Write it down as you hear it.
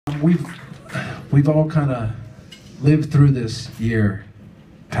we've all kind of lived through this year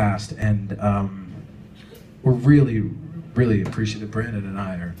past, and we're really appreciative. Brandon and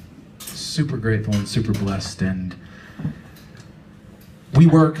I are super grateful and super blessed, and we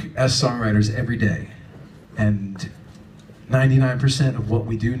work as songwriters every day, and 99% of what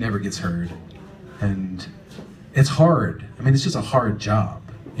we do never gets heard, and it's hard. I mean, it's just a hard job,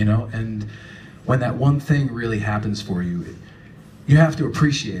 you know, and when that one thing really happens for you, you have to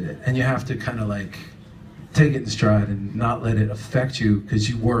appreciate it, and you have to kind of like take it in stride and not let it affect you, because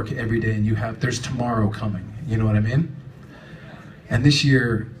you work every day and there's tomorrow coming, you know what I mean? And this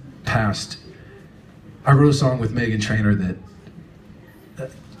year past, I wrote a song with Meghan Trainor that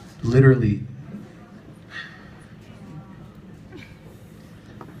literally,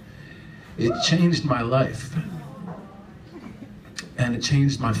 it changed my life, and it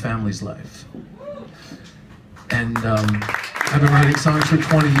changed my family's life. And I've been writing songs for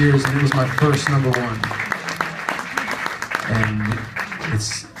 20 years, and it was my first #1. And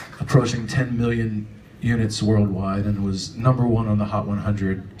it's approaching 10 million units worldwide, and it was #1 on the Hot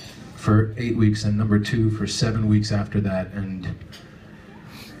 100 for 8 weeks, and #2 for 7 weeks after that. And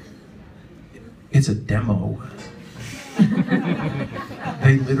it's a demo.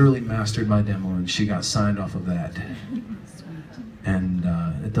 They literally mastered my demo, and she got signed off of that. And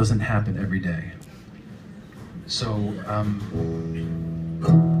it doesn't happen every day. So,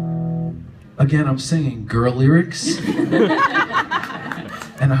 again, I'm singing girl lyrics,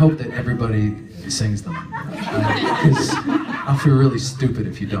 and I hope that everybody sings them, because I'll feel really stupid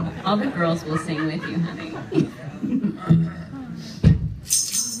if you don't. All the girls will sing with you, honey.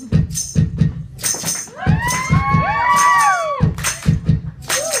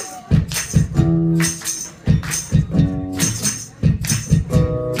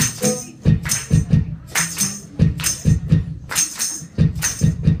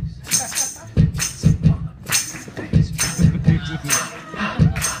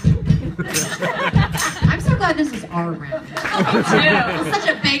 I'm so glad this is our round. It's such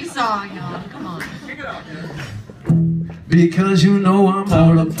a big song, y'all. Come on. Because you know I'm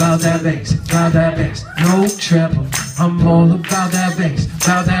all about that bass, no treble. I'm all about that bass,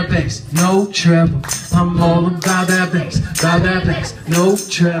 no treble. I'm all about that bass, no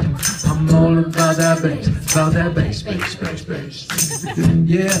treble. I'm all about that bass, bass.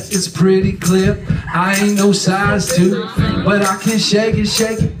 Yeah, it's pretty clear, I ain't no size 2, but I can shake it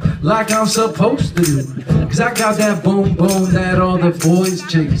like I'm supposed to do. Cause I got that boom boom that all the boys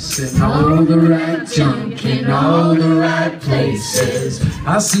chasing, all the right junk in all the right places.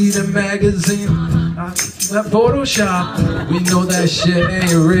 I see the magazine, that Photoshop, we know that shit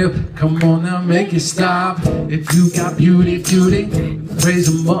ain't real. Come on now, make it stop. If you got beauty, raise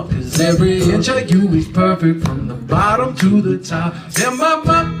them up, cause every inch of you is perfect from the bottom to the top. And my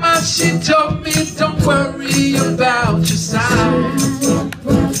mama, she told me, don't worry about your size.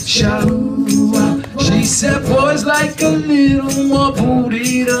 She said, boys like a little more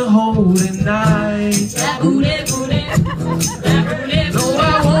booty to hold at night. That booty. No,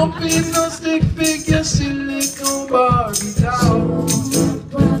 I won't be no stick figure, silicone Barbie doll.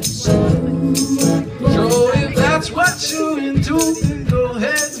 So if that's what you're into, then go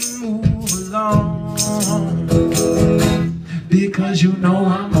ahead and move along. Because you know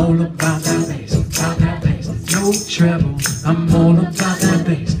I'm all about that bass, no treble. I'm all about that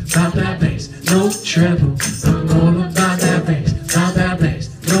bass, no treble. I'm all about that bass,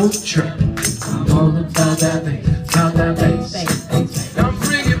 no treble. I'm all about that bass, I'm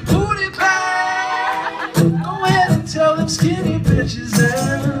bringing booty back. Go ahead and tell them skinny bitches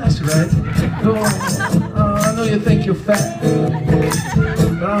that. That's right. Go on. I know you think you're fat,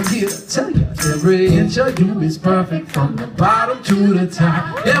 but I'm here to tell you, every inch of you is perfect from the bottom to the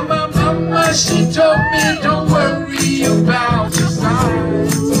top. Yeah, my mama, she told me, don't worry about your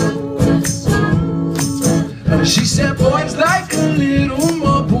size. She said, boys like a little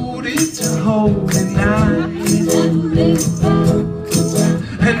more booty to hold at night.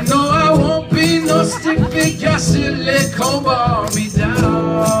 And no, I won't be no stick figure, silicone Barbie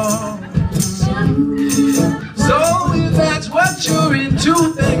doll. So if that's what you're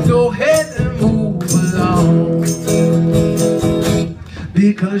into, then go ahead and move along.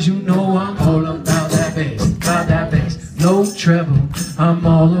 Because you know I'm all about that bass, no treble. I'm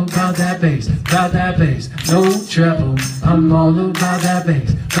all about that bass, no treble. I'm all about that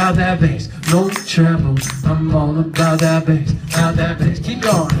bass, no treble. I'm all about that bass, Keep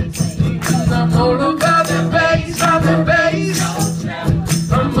going. I'm all about that bass, I'm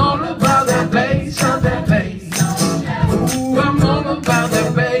all about that bass, Ooh, I'm all about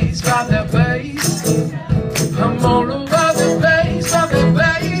that bass, I'm all about that bass,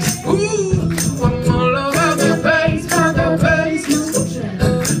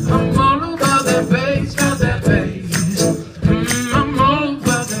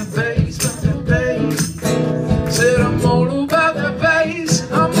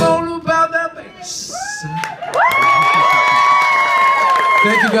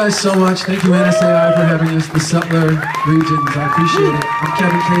 Thank you guys so much. Thank you NSAI for having us, the Sutler Regions. I appreciate it. I'm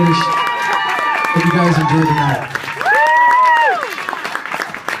Kevin Kadish. Hope you guys enjoyed the night.